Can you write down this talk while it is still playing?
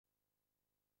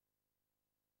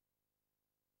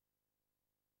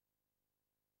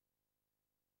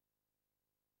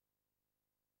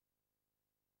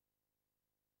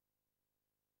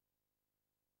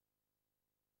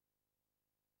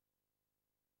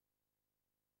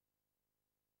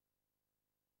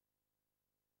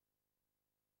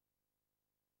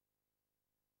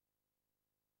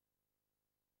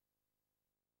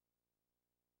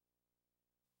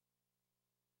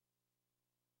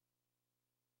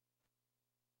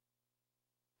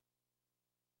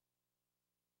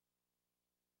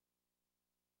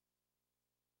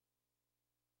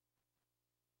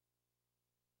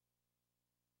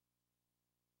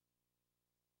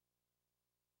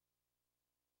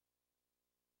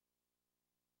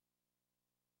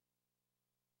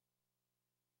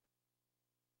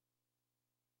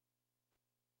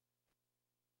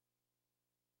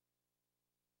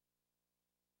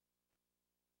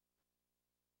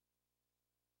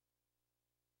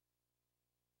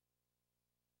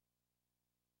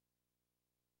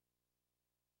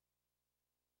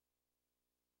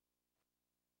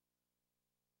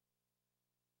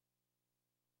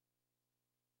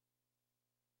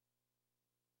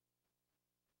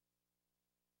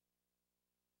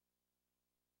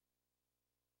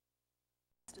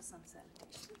to some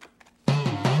salutation.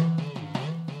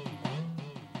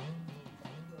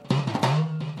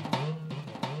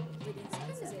 Within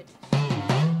some salutation.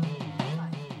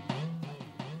 Fine.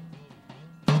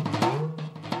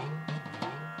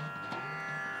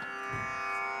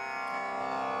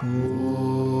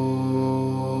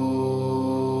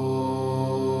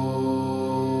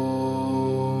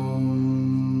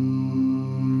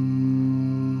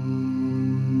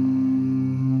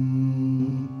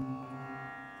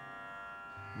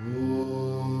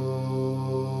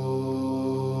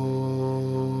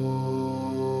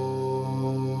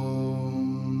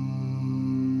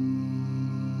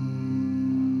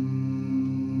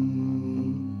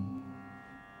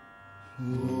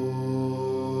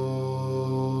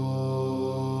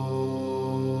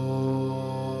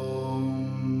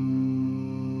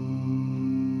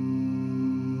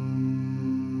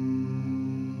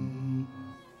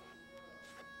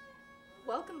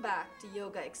 Welcome back to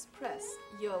Yogaxpress,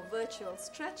 your virtual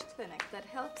stretch clinic that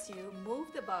helps you move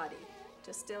the body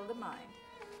to still the mind.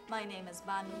 My name is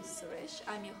Banu Suresh.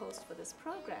 I'm your host for this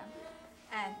program.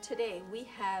 And today we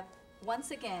have,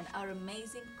 once again, our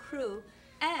amazing crew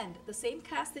and the same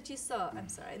cast that you saw,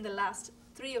 in the last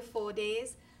 3 or 4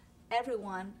 days.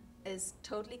 Everyone is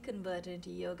totally converted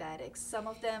into yoga addicts. Some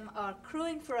of them are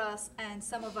crewing for us and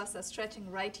some of us are stretching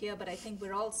right here, but I think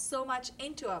we're all so much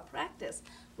into our practice.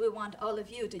 We want all of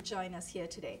you to join us here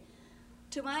today.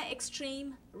 To my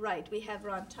extreme right, we have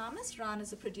Ron Thomas. Ron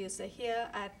is a producer here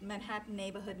at Manhattan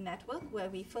Neighborhood Network, where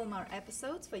we film our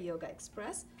episodes for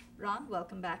Yogaxpress. Ron,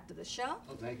 welcome back to the show.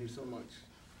 Oh, thank you so much.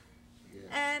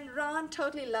 Yeah. And Ron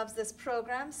totally loves this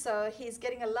program, so he's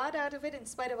getting a lot out of it in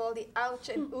spite of all the ouch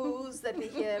and oohs that we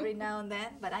hear every now and then.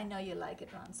 But I know you like it,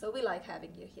 Ron, so we like having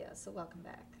you here, so welcome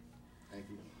back. Thank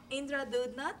you. Indra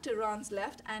Doodnauth to Ron's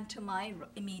left and to my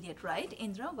immediate right.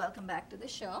 Indra, welcome back to the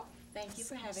show. Thank you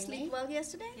for having Sleep me. well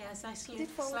yesterday? Yes, I Did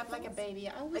forward slept like a folds? baby.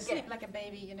 I always Again. sleep like a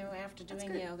baby, you know, after That's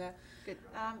doing good. yoga. Good.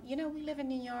 You know, we live in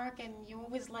New York, and you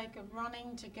always like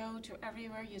running to go to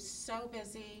everywhere. You're so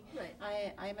busy.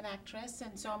 Right. I'm an actress,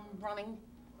 and so I'm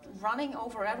running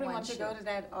over everyone One to go shoot. to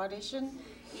that audition.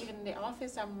 Even in the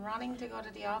office, I'm running to go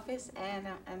to the office, and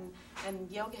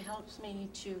yoga helps me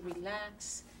to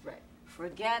relax. Right.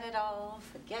 Forget it all.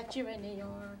 Forget you're in New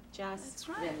York. Just That's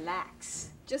right. relax.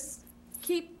 Just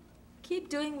keep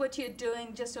doing what you're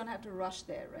doing, just don't have to rush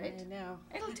there, right? I know.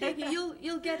 It'll take you,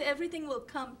 you'll get, everything will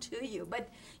come to you, but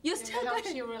you're It still helps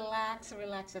going you relax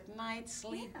at night,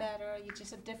 sleep Yeah. better. You're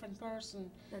just a different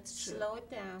person. That's true. Slow it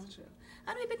down. That's true.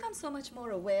 And we become so much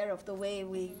more aware of the way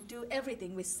we do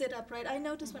everything. We sit upright. I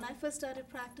noticed when I first started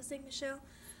practicing, Michelle,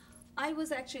 I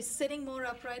was actually sitting more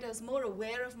upright. I was more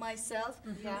aware of myself.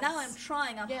 Yes. Now I'm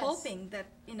trying. I'm Yes. hoping that,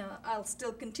 I'll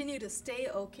still continue to stay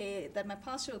okay, that my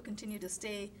posture will continue to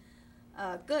stay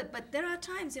good. But there are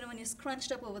times, when you're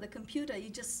scrunched up over the computer, you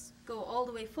just go all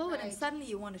the way forward and Right. suddenly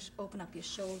you want to open up your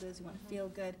shoulders, you want to feel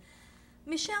good.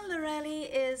 Michelle Lorelli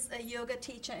is a yoga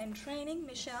teacher in training.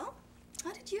 Michelle,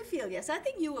 how did you feel? Yes, I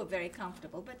think you were very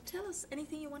comfortable, but tell us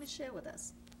anything you want to share with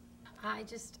us. I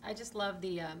just love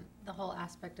the whole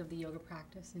aspect of the yoga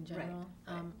practice in general.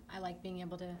 Right. I like being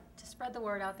able to spread the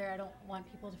word out there. I don't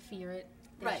want people to fear it.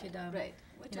 They Right, should, right.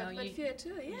 We talk about fear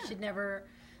too, yeah. You should never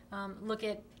look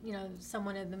at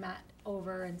someone in the mat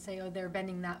over and say, oh, they're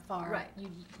bending that far. Right.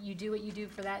 You do what you do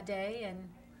for that day, and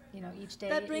each day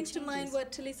That it brings to mind changes.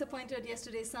 what Talisa pointed out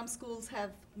yesterday. Some schools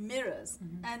have mirrors,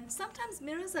 and sometimes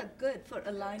mirrors are good for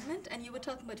alignment. And you were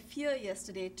talking about fear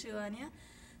yesterday too, Anya.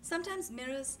 Sometimes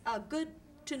mirrors are good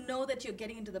to know that you're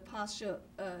getting into the posture,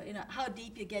 how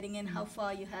deep you're getting in, how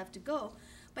far you have to go.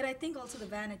 But I think also the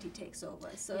vanity takes over.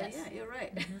 So Yes. yeah, you're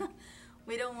right.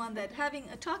 We don't want that.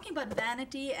 Talking about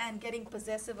vanity and getting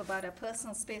possessive about our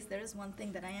personal space, there is one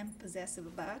thing that I am possessive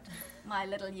about, my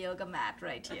little yoga mat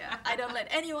right here. I don't let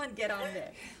anyone get on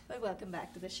there. But welcome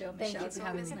back to the show, Thank Michelle. you It's for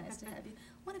having always me. nice to have you.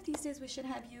 One of these days we should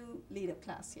have you lead a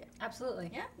class here.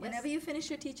 Absolutely. Yeah? Yes. Whenever you finish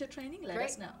your teacher training, let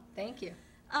us Great. know. Thank you.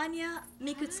 Anya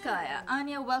Mikutskaya.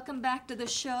 Anya, welcome back to the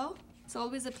show. It's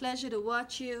always a pleasure to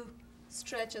watch you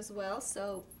stretch as well.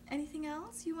 So anything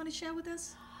else you want to share with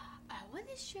us? I want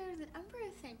to share that I'm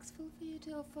very thankful for you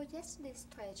too for yesterday's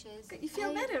stretches. You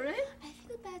feel better, right? I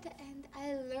feel better, and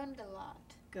I learned a lot.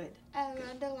 Good. I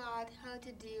learned a lot how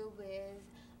to deal with.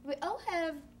 We all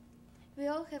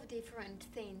have different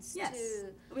things Yes.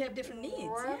 to We have different needs.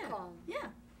 work Yeah. on. Yeah,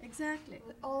 exactly.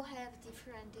 We all have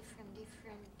different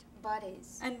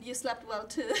bodies. And you slept well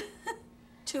too.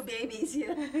 2 babies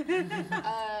here.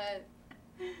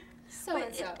 So Well,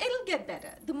 and so. it'll get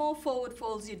better the more forward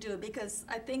folds you do, because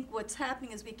I think what's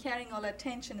happening is we're carrying all our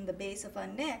tension in the base of our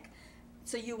neck,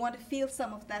 So you want to feel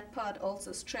some of that part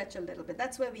also stretch a little bit.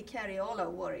 That's where we carry all our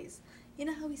worries. You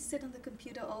know how we sit on the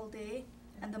computer all day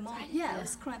and the moment, we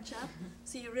scrunch up.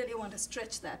 So you really want to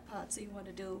stretch that part. So you want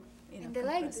to do, And the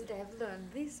legs would have learned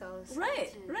this also.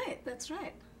 Right, too. right, that's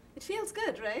right. It feels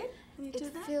good, right? When you do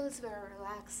that? It feels very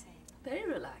relaxing. Very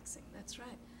relaxing, that's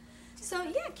right. So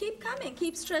yeah, keep coming,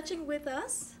 keep stretching with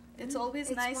us. It's always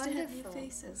It's nice to have new wonderful.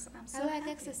 faces. I'm so I like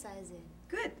happy. exercising.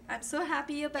 Good. I'm so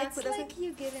happy you're back It's with us. like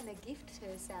you're giving a gift to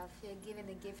yourself. You're giving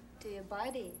a gift to your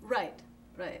body. Right,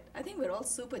 right. I think we're all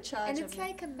supercharged. And it's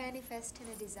like a manifesting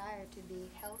a desire to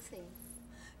be healthy.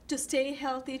 To stay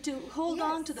healthy, to hold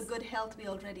on to the Yes. good health we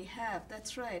already have.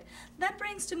 That's right. That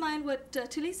brings to mind what,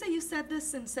 Talisa, you said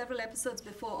this in several episodes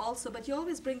before also, but you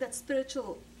always bring that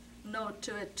spiritual note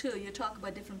to it too. You talk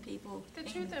about different people. The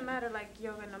truth of the matter, like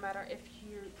yoga, no matter if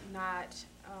you're not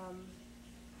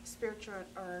spiritual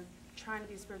or trying to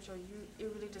be spiritual,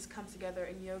 it really just comes together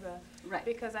in yoga. Right.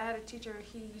 Because I had a teacher,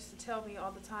 he used to tell me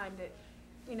all the time that,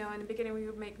 in the beginning we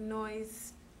would make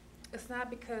noise. It's not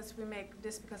because we make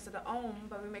this because of the om,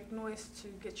 but we make noise to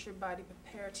get your body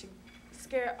prepared to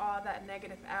scare all that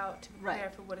negative out, to prepare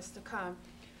Right. for what is to come.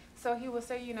 So he would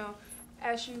say,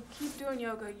 as you keep doing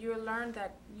yoga, you'll learn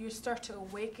that you start to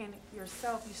awaken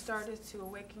yourself. You started to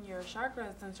awaken your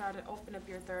chakras and started to open up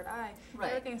your third eye. Right.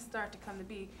 Everything start to come to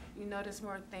be. You notice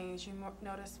more things. You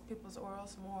notice people's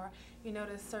auras more. You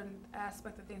notice certain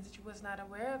aspects of things that you was not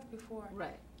aware of before.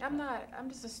 Right. I'm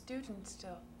just a student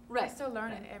still. Right. I'm still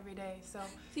learning right. every day. So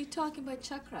So you're talking about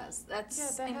chakras.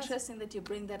 That's that has- interesting that you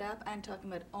bring that up. I'm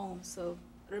talking about Om. So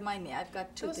remind me, I've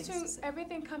got two those things two, to say.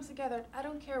 everything comes together. I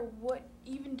don't care what,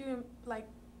 even doing like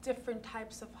different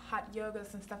types of hot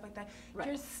yogas and stuff like that. Right.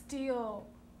 You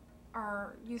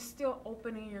still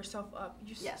opening yourself up.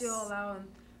 You Yes. still allowing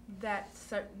that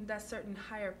certain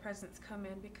higher presence come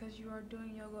in because you are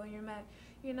doing yoga on your mat.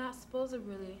 You're not supposed to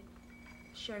really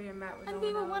share your mat with And no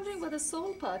we one were wondering else. where the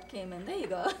soul part came in. There you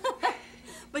go.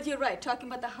 But you're right, talking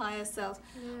about the higher self.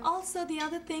 Yeah. Also, the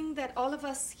other thing that all of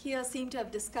us here seem to have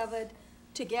discovered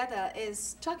together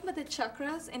is talking about the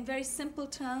chakras in very simple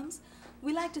terms.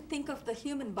 We like to think of the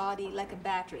human body like a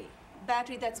battery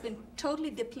that's been totally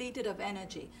depleted of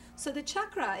energy. So the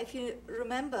chakra, if you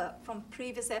remember from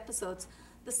previous episodes,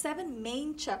 the 7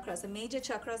 main chakras, the major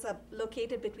chakras, are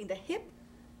located between the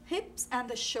hips and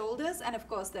the shoulders, and of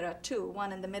course there are 2,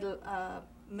 one in the middle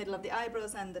of the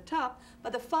eyebrows and the top,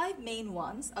 but the 5 main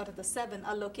ones out of the 7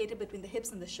 are located between the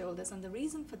hips and the shoulders. And the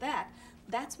reason for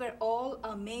that's where all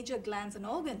our major glands and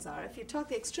organs are. If you talk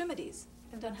the extremities,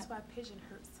 And don't that's have. why pigeon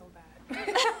hurts so bad.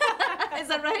 Is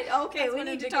that right? Okay, That's we when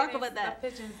need in to talk beginning about that. The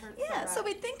pigeon hurts Yeah, so so bad.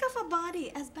 we think of our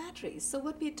body as batteries. So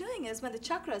what we're doing is when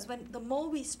the more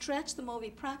we stretch, the more we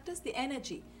practice,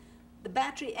 the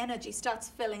battery energy starts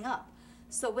filling up.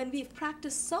 So when we've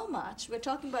practiced so much, we're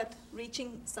talking about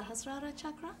reaching Sahasrara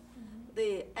chakra,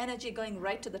 the energy going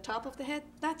right to the top of the head.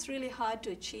 That's really hard to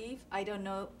achieve. I don't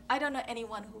know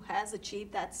anyone who has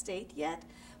achieved that state yet.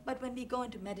 But when we go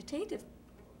into meditative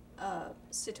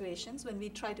situations, when we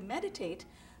try to meditate,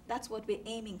 that's what we're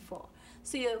aiming for.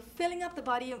 So you're filling up the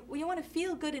body. You want to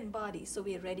feel good in body, so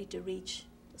we're ready to reach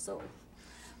the soul,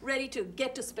 ready to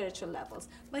get to spiritual levels.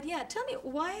 But yeah, tell me,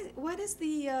 why does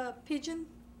the pigeon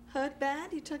hurt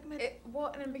bad? You talking about? Well,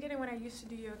 in the beginning when I used to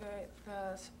do yoga,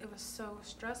 it was so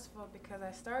stressful because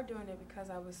I started doing it because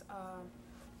I was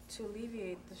to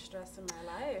alleviate the stress in my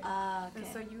life. Okay.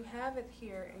 And so you have it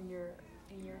here in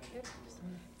your hips.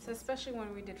 So especially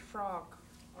when we did frog,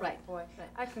 Right, boy, right.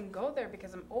 I can go there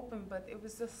because I'm open, but it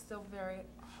was just still very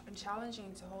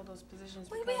challenging to hold those positions.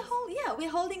 Well, because we're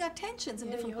holding our tensions in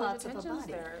yeah, different you hold parts your of our tensions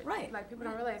body. there. Right. Like people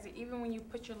don't realize that even when you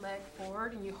put your leg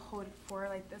forward and you hold it forward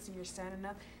like this and you're standing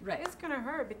up, Right. it's gonna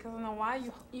hurt because I don't know why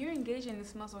you're engaging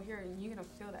this muscle here and you're gonna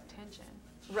feel that tension.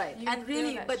 Right. You And feel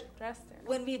really, that but stress there.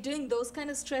 when we're doing those kind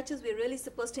of stretches, we're really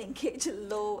supposed to engage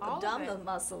low All of abdominal it.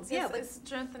 muscles. It's, Yeah, but it's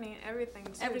strengthening everything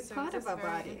too. every so part it's of our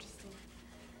very body. interesting.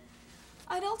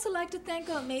 I'd also like to thank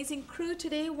our amazing crew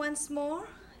today once more.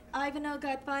 Ivano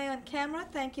got by on camera.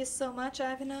 Thank you so much,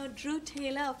 Ivano. Drew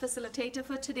Taylor, our facilitator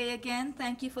for today again.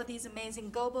 Thank you for these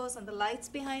amazing gobos and the lights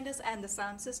behind us and the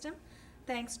sound system.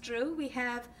 Thanks, Drew. We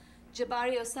have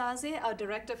Jabari Osaze, our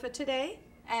director for today,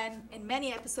 and in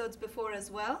many episodes before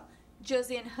as well.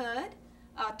 Josian Hurd,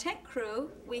 our tech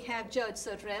crew. We have George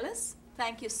Sotrelis.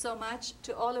 Thank you so much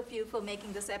to all of you for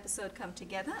making this episode come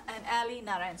together. And Ali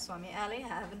Narayanswamy. Ali, I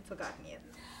haven't forgotten you.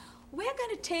 We're going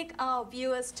to take our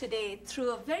viewers today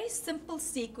through a very simple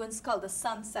sequence called the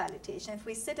sun salutation. If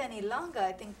we sit any longer,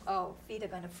 I think our feet are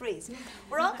going to freeze.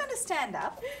 We're all going to stand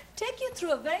up, take you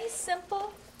through a very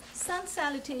simple sun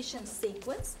salutation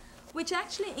sequence. which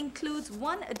actually includes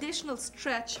one additional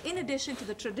stretch in addition to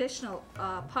the traditional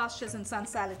postures in sun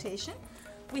salutation.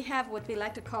 We have what we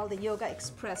like to call the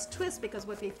Yogaxpress twist, because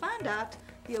what we found out,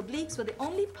 the obliques were the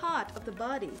only part of the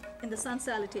body in the sun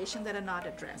salutation that are not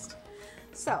addressed.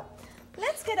 So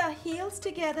let's get our heels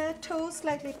together, toes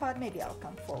slightly apart. Maybe I'll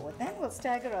come forward then. We'll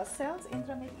stagger ourselves.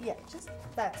 Indra, maybe, yeah, just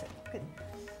that's it. Good.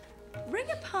 Bring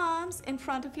your palms in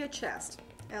front of your chest.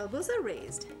 Elbows are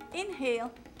raised. Inhale,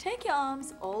 take your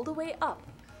arms all the way up.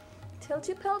 Tilt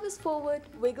your pelvis forward,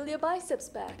 wiggle your biceps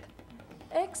back.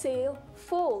 Exhale,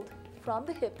 fold from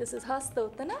the hip. This is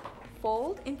Hastotana.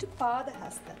 Fold into Pada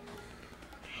Hasta.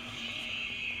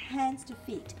 Hands to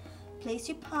feet. Place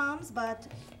your palms about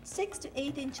 6 to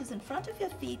 8 inches in front of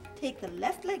your feet. Take the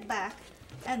left leg back,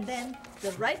 and then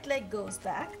the right leg goes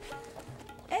back.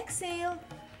 Exhale.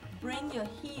 Bring your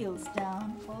heels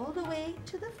down all the way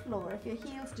to the floor. If your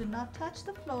heels do not touch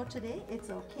the floor today,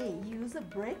 it's okay. Use a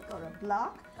brick or a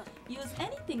block. Use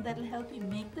anything that will help you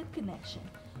make the connection.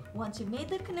 Once you made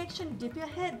the connection, dip your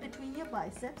head between your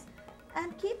biceps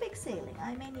and keep exhaling.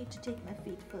 I may need to take my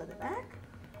feet further back.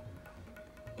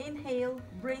 Inhale,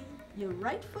 bring your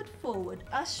right foot forward,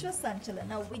 Ashwa Sanchala.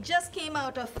 Now we just came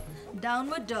out of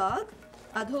downward dog,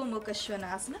 Adho Mukha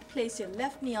Svanasana. Place your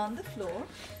left knee on the floor.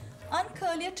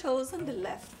 Uncurl your toes on the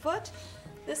left foot.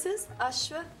 This is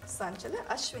Ashwa Sanchala,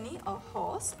 Ashwini or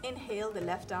horse. Inhale the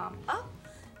left arm up.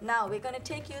 Now we're going to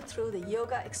take you through the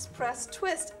Yogaxpress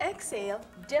twist. Exhale,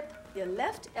 dip your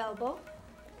left elbow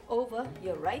over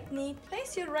your right knee.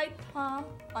 Place your right palm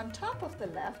on top of the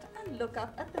left and look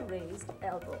up at the raised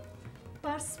elbow.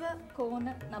 Parsva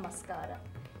Kona Namaskara.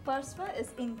 Parsva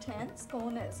is intense,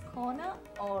 Kona is corner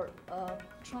or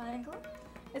triangle.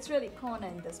 It's really Kona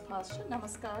in this posture.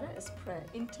 Namaskara is prayer,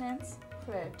 intense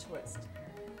prayer twist.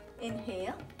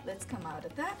 Inhale, let's come out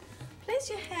of that. Place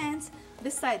your hands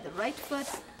beside the right foot.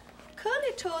 Curl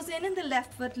your toes in the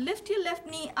left foot. Lift your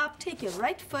left knee up. Take your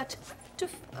right foot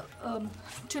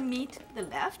to meet the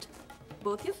left.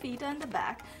 Both your feet are in the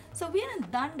back. So we are in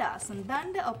Dandasana,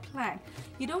 Danda or plank.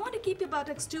 You don't want to keep your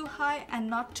buttocks too high and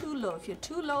not too low. If you're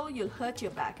too low, you'll hurt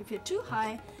your back. If you're too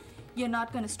high, you're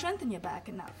not going to strengthen your back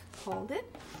enough. Hold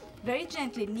it. Very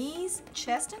gently, knees,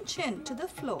 chest and chin to the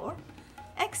floor.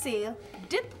 Exhale,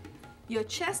 dip your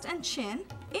chest and chin.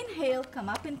 Inhale, come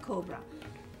up in Cobra.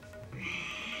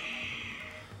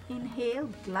 Inhale,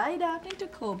 glide out into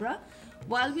Cobra.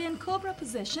 While we're in Cobra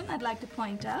position, I'd like to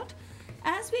point out,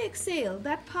 as we exhale,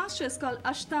 that posture is called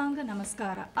Ashtanga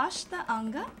Namaskara.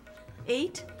 Ashtanga,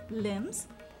 8 limbs.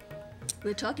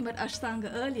 We were talking about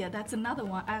Ashtanga earlier. That's another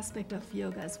one aspect of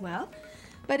yoga as well.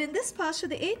 But in this posture,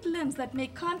 the 8 limbs that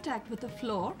make contact with the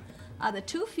floor are the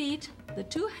 2 feet, the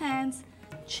 2 hands,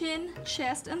 chin,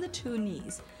 chest, and the 2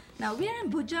 knees. Now we are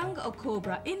in Bhujanga or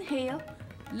Cobra. Inhale,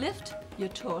 lift your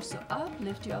torso up,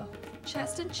 lift your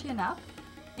chest and chin up.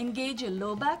 Engage your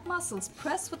low back muscles.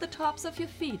 Press with the tops of your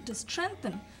feet to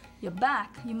strengthen your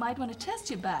back. You might want to test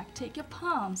your back. Take your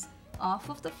palms off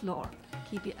of the floor.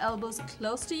 Keep your elbows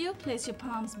close to you. Place your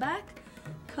palms back.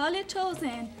 Curl your toes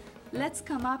in. Let's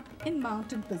come up in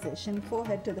mountain position.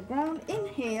 Forehead to the ground.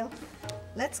 Inhale.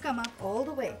 Let's come up all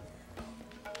the way.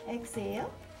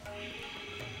 Exhale.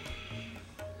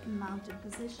 In mountain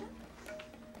position.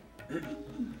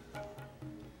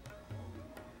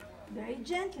 Very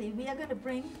gently, we are going to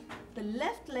bring the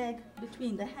left leg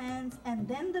between the hands and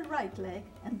then the right leg,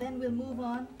 and then we'll move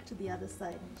on to the other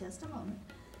side in just a moment.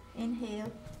 Inhale,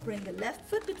 bring the left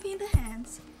foot between the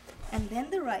hands and then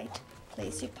the right.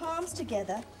 Place your palms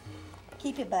together.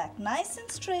 Keep your back nice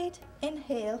and straight.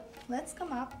 Inhale, let's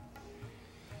come up.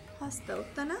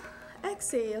 Hastotana.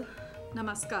 Exhale,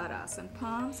 Namaskarasana,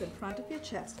 palms in front of your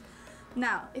chest.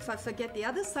 Now, if I forget the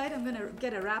other side, I'm going to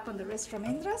get a wrap on the wrist from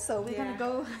Indra, so we're going to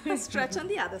go stretch on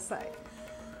the other side.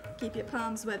 Keep your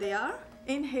palms where they are.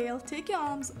 Inhale, take your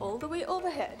arms all the way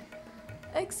overhead.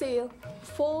 Exhale,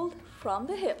 fold from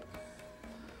the hip.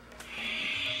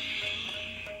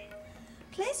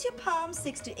 Place your palms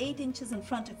 6 to 8 inches in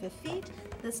front of your feet.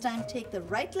 This time take the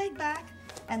right leg back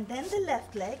and then the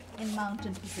left leg in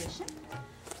mountain position.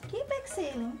 Keep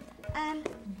exhaling and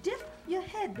dip your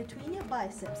head between your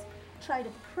biceps. Try to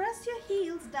press your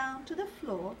heels down to the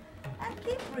floor and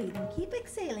keep breathing. Keep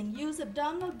exhaling. Use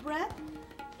abdominal breath.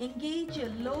 Engage your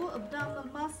low abdominal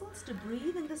muscles to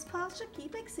breathe in this posture.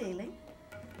 Keep exhaling.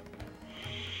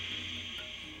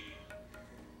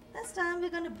 This time we're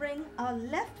going to bring our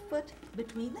left foot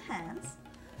between the hands.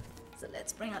 So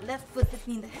let's bring our left foot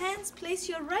between the hands. Place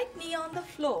your right knee on the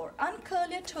floor. Uncurl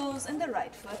your toes in the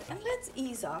right foot and let's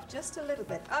ease off just a little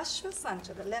bit. Ashwa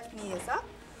Sanchala, the left knee is up.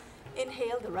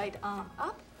 Inhale, the right arm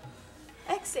up.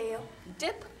 Exhale,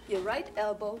 dip your right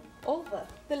elbow over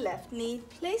the left knee.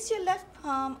 Place your left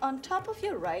palm on top of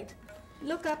your right.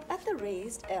 Look up at the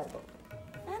raised elbow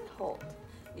and hold.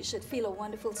 You should feel a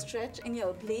wonderful stretch in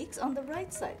your obliques on the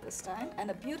right side this time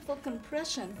and a beautiful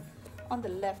compression on the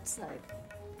left side.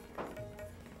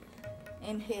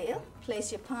 Inhale,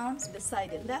 place your palms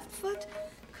beside your left foot.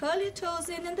 Curl your toes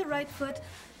in the right foot.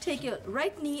 Take your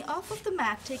right knee off of the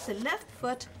mat. Take the left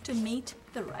foot to meet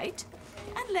the right.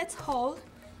 And let's hold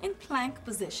in plank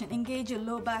position. Engage your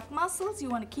low back muscles. You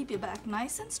want to keep your back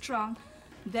nice and strong.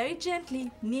 Very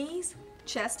gently, knees,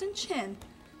 chest and chin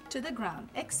to the ground.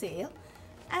 Exhale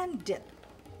and dip.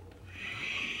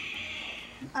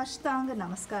 Ashtanga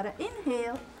Namaskara.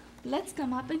 Inhale. Let's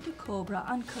come up into Cobra.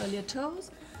 Uncurl your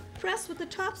toes. Press with the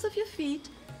tops of your feet.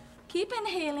 Keep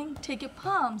inhaling. Take your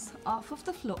palms off of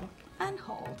the floor and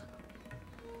hold.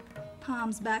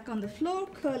 Palms back on the floor.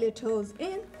 Curl your toes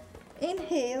in.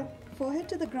 Inhale. Forehead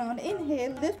to the ground.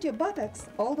 Inhale. Lift your buttocks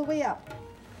all the way up.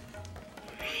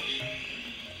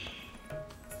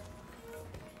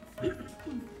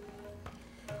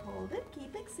 Hold it.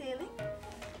 Keep exhaling.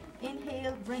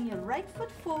 Inhale. Bring your right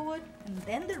foot forward and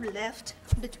then the left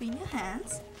between your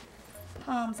hands.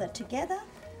 Palms are together.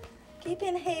 Keep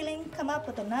inhaling. Come up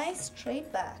with a nice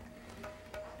straight back.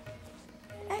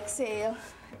 Exhale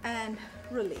and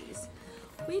release.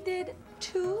 We did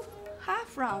 2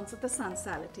 half rounds of the sun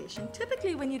salutation.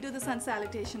 Typically, when you do the sun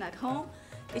salutation at home,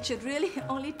 it should really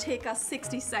only take us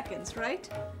 60 seconds, right?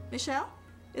 Michelle?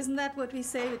 Isn't that what we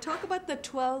say? We talk about the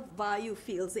 12 Vayu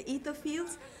fields, the ether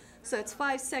fields. So it's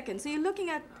 5 seconds. So you're looking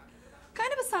at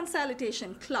kind of a sun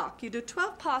salutation clock. You do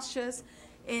 12 postures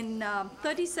in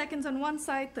 30 seconds on one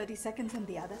side, 30 seconds on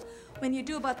the other. When you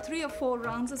do about 3 or 4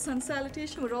 rounds of sun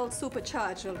salutation, we're all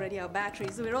supercharged already, our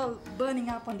batteries. We're all burning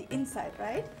up on the inside,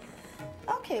 right?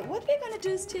 Okay, what we're going to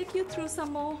do is take you through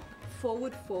some more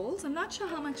forward folds. I'm not sure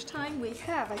how much time we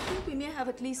have. I think we may have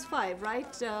at least 5,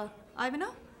 right,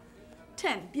 Ivano?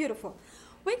 10, beautiful.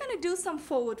 We're going to do some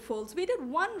forward folds. We did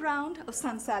 1 round of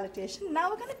sun salutation. Now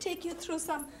we're going to take you through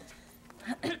some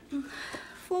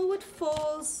forward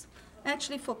folds,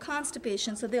 actually for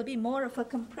constipation. So there'll be more of a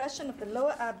compression of the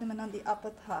lower abdomen on the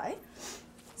upper thigh.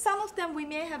 Some of them we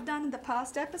may have done in the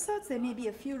past episodes. There may be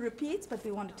a few repeats, but we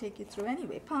want to take you through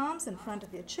anyway. Palms in front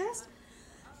of your chest.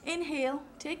 Inhale,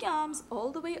 take your arms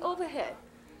all the way overhead.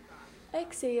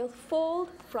 Exhale, fold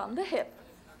from the hip.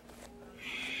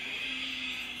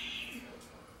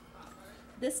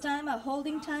 This time our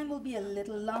holding time will be a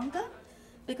little longer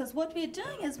because what we're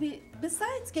doing is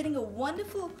besides getting a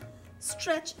wonderful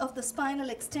stretch of the spinal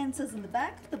extensors in the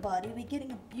back of the body, we're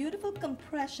getting a beautiful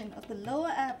compression of the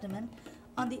lower abdomen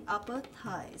on the upper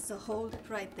thighs. So hold it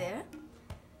right there.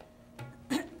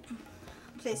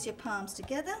 Place your palms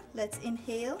together. Let's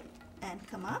inhale and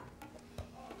come up.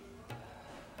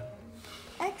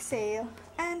 Exhale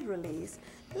and release.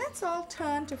 Let's all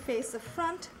turn to face the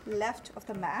front left of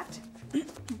the mat.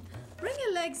 Bring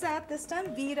your legs out this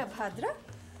time, Veerabhadra,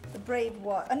 the brave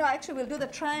warrior. No, actually we'll do the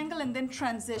triangle and then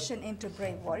transition into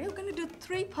brave warrior. We're going to do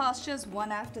 3 postures,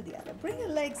 one after the other. Bring your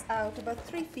legs out about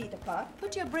 3 feet apart.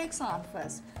 Put your brakes on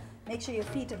first. Make sure your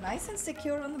feet are nice and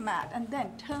secure on the mat and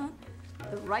then turn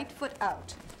the right foot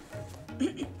out.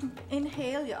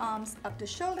 Inhale, your arms up to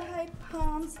shoulder height,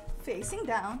 palms facing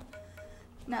down.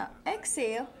 Now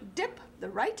exhale, dip the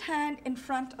right hand in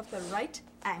front of the right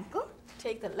ankle.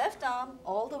 Take the left arm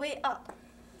all the way up.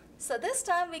 So this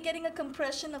time we're getting a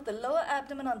compression of the lower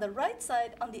abdomen on the right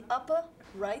side on the upper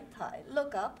right thigh.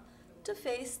 Look up to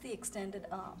face the extended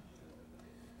arm.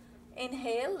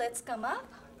 Inhale, let's come up.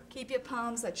 Keep your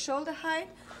palms at shoulder height.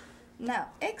 Now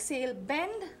exhale,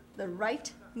 bend the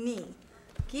right knee.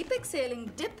 Keep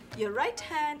exhaling, dip your right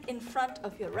hand in front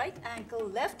of your right ankle.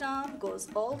 Left arm goes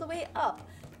all the way up.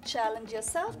 Challenge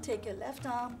yourself, take your left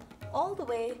arm all the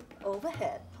way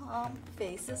overhead. Palm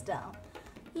faces down.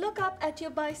 Look up at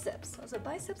your biceps. So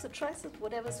biceps or triceps,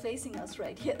 whatever's facing us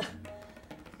right here.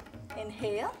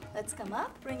 Inhale, let's come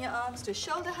up. Bring your arms to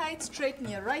shoulder height, straighten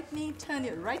your right knee, turn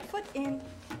your right foot in,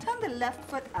 turn the left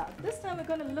foot out. This time we're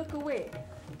going to look away.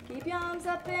 Keep your arms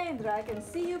up there, Indra. I can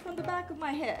see you from the back of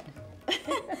my head.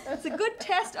 It's a good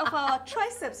test of our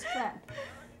tricep strength.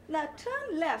 Now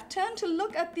turn left, turn to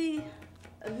look at the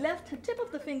left tip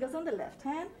of the fingers on the left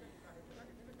hand.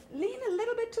 Lean a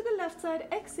little bit to the left side,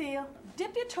 exhale,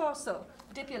 dip your torso.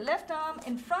 Dip your left arm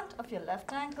in front of your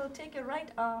left ankle, take your right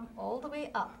arm all the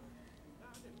way up.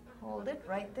 Hold it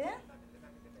right there.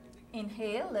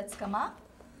 Inhale, let's come up.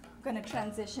 We're going to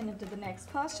transition into the next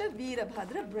posture,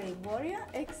 Veerabhadra, brave warrior.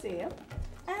 Exhale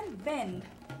and bend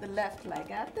the left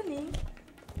leg at the knee.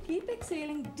 Keep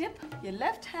exhaling, dip your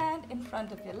left hand in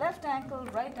front of your left ankle,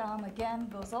 right arm again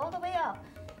goes all the way up.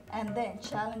 And then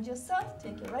challenge yourself,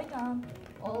 take your right arm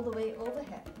all the way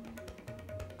overhead.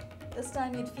 This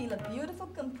time you'd feel a beautiful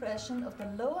compression of the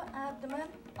lower abdomen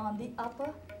on the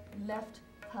upper left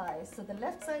thigh. So the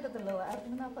left side of the lower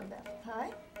abdomen, upper left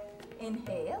thigh.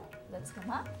 Inhale, let's come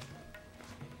up.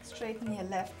 Straighten your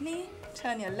left knee,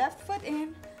 turn your left foot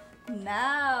in.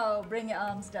 Now bring your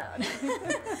arms down.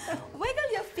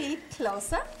 Wiggle your feet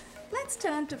closer. Let's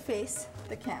turn to face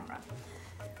the camera.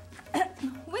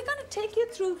 We're going to take you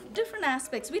through different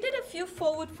aspects. We did a few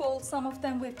forward folds. Some of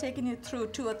them we've taken you through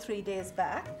 2 or 3 days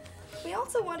back. We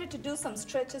also wanted to do some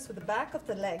stretches with the back of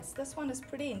the legs. This one is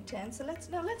pretty intense. So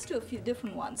let's do a few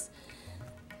different ones.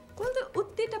 We'll do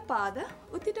Uttita Pada.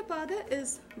 Uttita Pada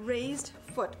is raised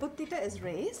foot. Uttita is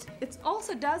raised. It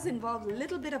also does involve a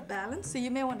little bit of balance, so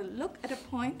you may want to look at a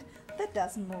point that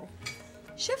doesn't move.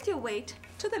 Shift your weight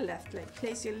to the left leg.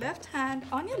 Place your left hand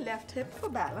on your left hip for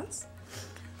balance.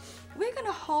 We're going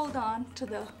to hold on to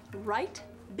the right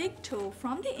big toe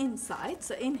from the inside.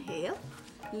 So inhale,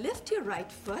 lift your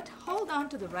right foot, hold on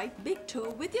to the right big toe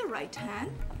with your right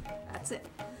hand. That's it.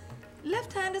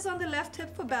 Left hand is on the left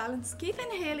hip for balance. Keep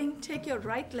inhaling, take your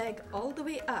right leg all the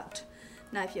way out.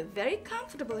 Now if you're very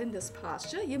comfortable in this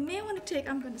posture, you may want to take,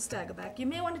 I'm going to stagger back, you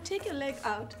may want to take your leg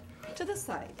out to the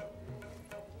side.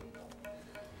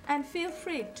 And feel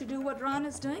free to do what Ron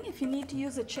is doing. If you need to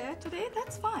use a chair today,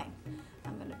 that's fine.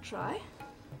 I'm going to try.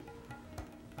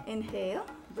 Inhale,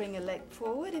 bring your leg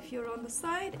forward. If you're on the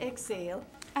side, exhale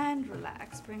and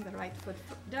relax. Bring the right foot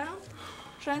down.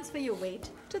 Transfer your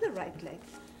weight to the right leg.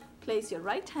 Place your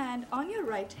right hand on your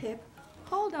right hip.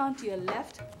 Hold on to your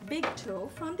left big toe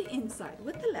from the inside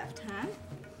with the left hand.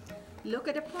 Look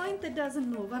at a point that doesn't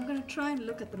move. I'm going to try and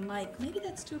look at the mic. Maybe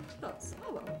that's too close.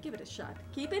 Oh well, give it a shot.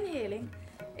 Keep inhaling.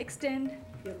 Extend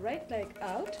your right leg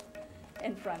out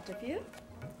in front of you.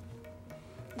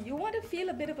 You want to feel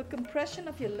a bit of a compression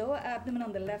of your lower abdomen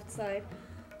on the left side,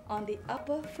 on the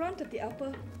upper front of the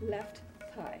upper left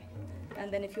thigh.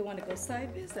 And then if you want to go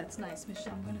sideways, that's nice,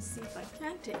 Michelle. I'm going to see if I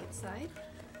can take it side.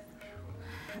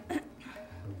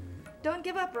 Don't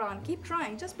give up, Ron. Keep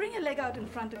trying. Just bring your leg out in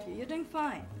front of you. You're doing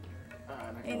fine.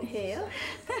 Inhale.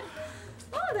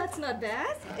 Oh, that's not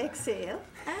bad. Exhale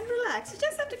and relax. You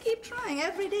just have to keep trying.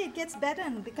 Every day it gets better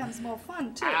and becomes more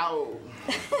fun too. Ow!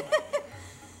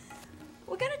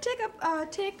 We're going to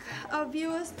take our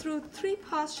viewers through 3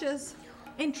 postures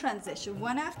in transition,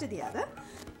 one after the other.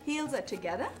 Heels are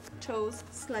together, toes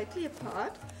slightly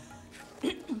apart,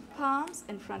 palms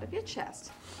in front of your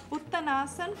chest.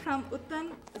 Uttanasana, from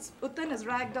Uttan is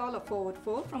ragdoll or forward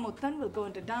fold. From Uttan we'll go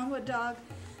into downward dog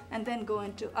and then go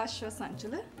into Ashwa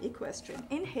Sanchala, equestrian.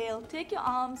 Inhale, take your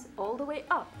arms all the way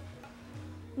up.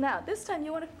 Now this time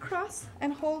you want to cross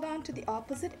and hold on to the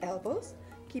opposite elbows.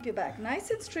 Keep your back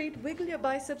nice and straight, wiggle your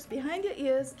biceps behind your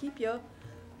ears, keep your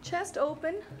chest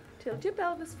open, tilt your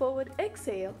pelvis forward,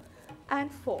 exhale and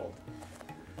fold.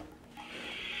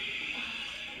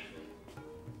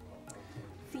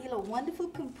 Feel a wonderful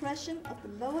compression of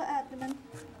the lower abdomen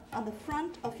on the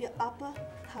front of your upper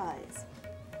thighs.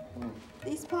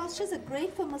 These postures are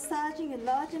great for massaging your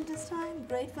large intestine,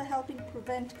 great for helping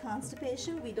prevent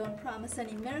constipation. We don't promise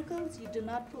any miracles. You do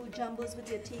not pull jumbos with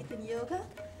your teeth in yoga.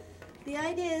 The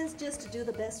idea is just to do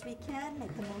the best we can,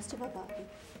 make the most of our body.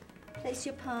 Place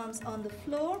your palms on the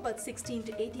floor, about 16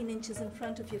 to 18 inches in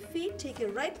front of your feet. Take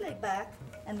your right leg back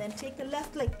and then take the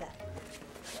left leg back.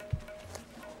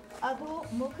 Adho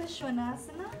Mukha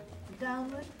Svanasana,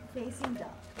 downward facing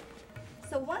dog.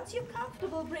 So once you're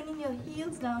comfortable bringing your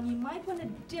heels down, you might want to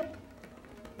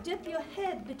dip your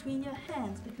head between your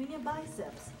hands, between your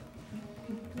biceps.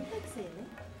 Keep exhaling.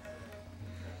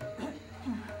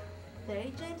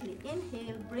 Very gently.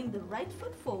 Inhale, bring the right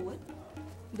foot forward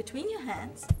between your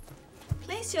hands.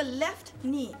 Place your left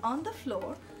knee on the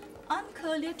floor.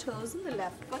 Uncurl your toes in the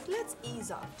left foot. Let's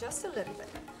ease off just a little bit.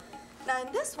 Now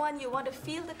in this one, you want to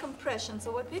feel the compression.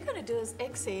 So what we're going to do is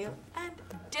exhale and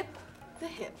dip the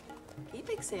hip.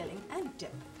 Keep exhaling and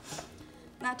dip.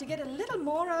 Now to get a little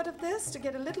more out of this, to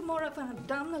get a little more of an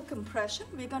abdominal compression,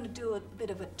 we're going to do a bit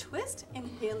of a twist.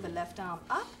 Inhale the left arm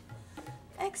up.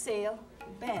 Exhale,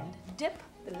 bend. Dip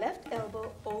the left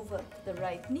elbow over the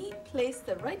right knee. Place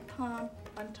the right palm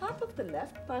on top of the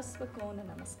left, Parsvakona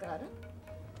Namaskara,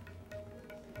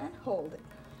 and hold it.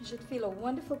 You should feel a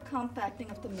wonderful compacting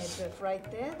of the midriff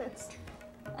right there. That's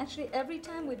actually every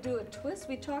time we do a twist,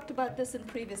 we talked about this in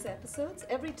previous episodes,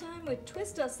 every time we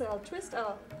twist ourselves, twist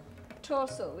our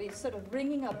torso, we're sort of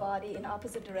bringing our body in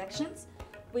opposite directions.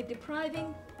 We're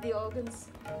depriving the organs,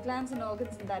 glands and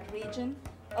organs in that region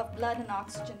of blood and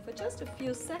oxygen for just a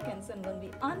few seconds, and when we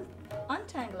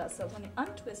untangle ourselves, when we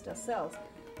untwist ourselves,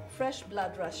 fresh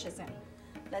blood rushes in.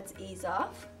 Let's ease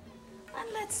off and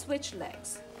let's switch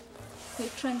legs.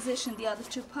 We've transitioned the other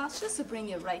two postures, so bring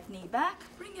your right knee back,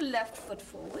 bring your left foot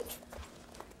forward.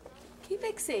 Keep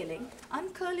exhaling,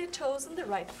 uncurl your toes on the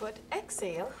right foot,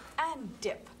 exhale and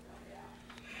dip.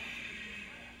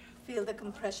 Feel the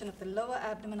compression of the lower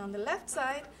abdomen on the left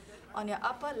side, on your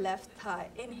upper left thigh.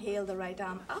 Inhale the right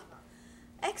arm up,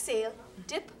 exhale,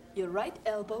 dip your right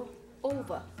elbow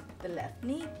over the left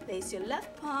knee, place your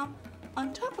left palm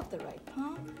on top of the right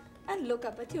palm, and look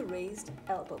up at your raised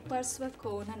elbow. Parsva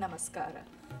Kona Namaskara.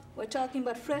 We're talking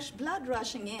about fresh blood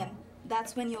rushing in.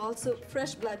 That's when you also,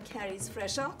 fresh blood carries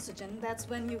fresh oxygen. That's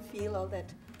when you feel all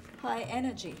that high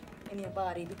energy in your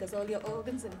body because all your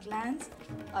organs and glands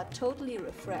are totally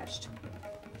refreshed.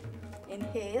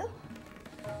 Inhale.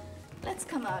 Let's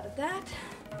come out of that.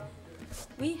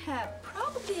 We have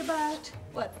probably about,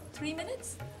 3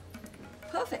 minutes?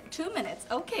 Perfect, 2 minutes.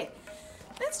 Okay.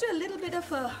 Let's do a little bit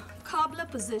of a cobbler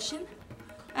position.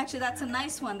 Actually, that's a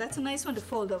nice one. That's a nice one to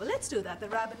fold over. Let's do that, the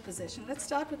rabbit position. Let's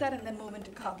start with that and then move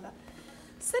into cobbler.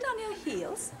 Sit on your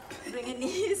heels. Bring your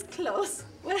knees close.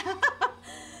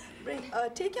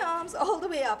 Take your arms all the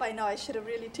way up. I know I should have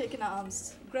really taken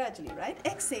arms gradually, right?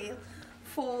 Exhale,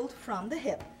 fold from the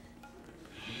hip.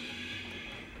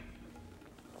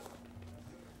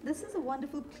 This is a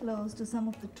wonderful close to some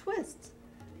of the twists.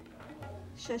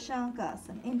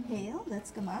 Shashankasana. Inhale, let's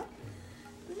come up.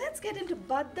 Let's get into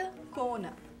Baddha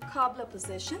Kona, cobbler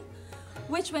position,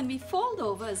 which when we fold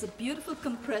over is a beautiful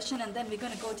compression, and then we're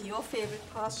going to go to your favorite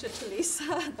posture,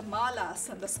 Talisa, the malas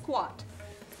and the squat.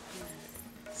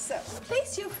 So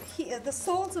place the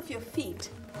soles of your feet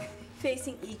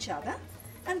facing each other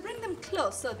and bring them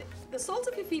close so the soles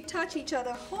of your feet touch each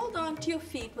other. Hold on to your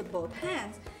feet with both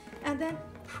hands and then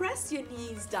press your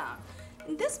knees down.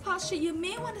 In this posture, you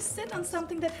may want to sit on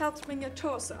something that helps bring your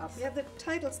torso up. We have the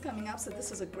titles coming up, so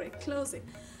this is a great closing.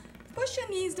 Push your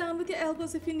knees down with your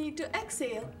elbows if you need to.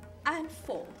 Exhale and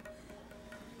fold.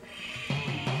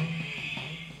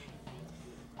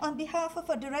 On behalf of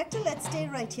our director, let's stay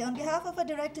right here. On behalf of our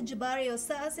director, Jabari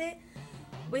Osaze,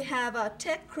 we have our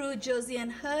tech crew, Josie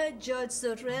and Her, George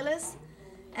Zotrellis,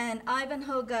 and Ivan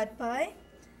Hogadpai.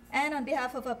 And on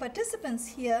behalf of our participants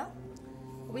here,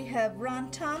 we have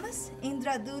Ron Thomas,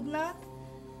 Indra Doodnauth,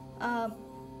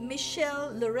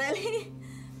 Michelle Lorelli.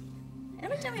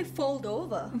 Every time I fold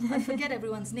over, I forget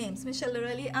everyone's names. Michelle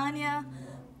Lorelli, Anya,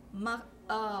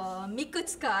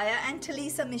 Mikutskaya, and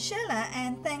Talisa Michela.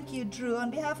 And thank you, Drew. On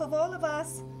behalf of all of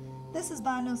us, this is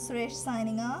Banu Suresh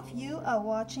signing off. You are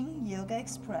watching Yoga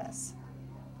Express.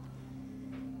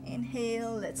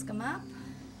 Inhale, let's come up.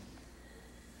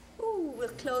 Ooh, we'll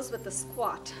close with the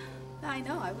squat. I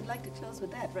know, I would like to close with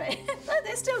that, right? But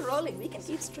they're still rolling. We can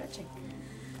keep stretching.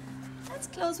 Let's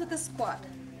close with the squat.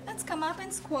 Let's come up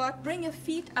and squat. Bring your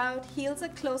feet out. Heels are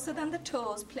closer than the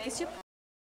toes. Place your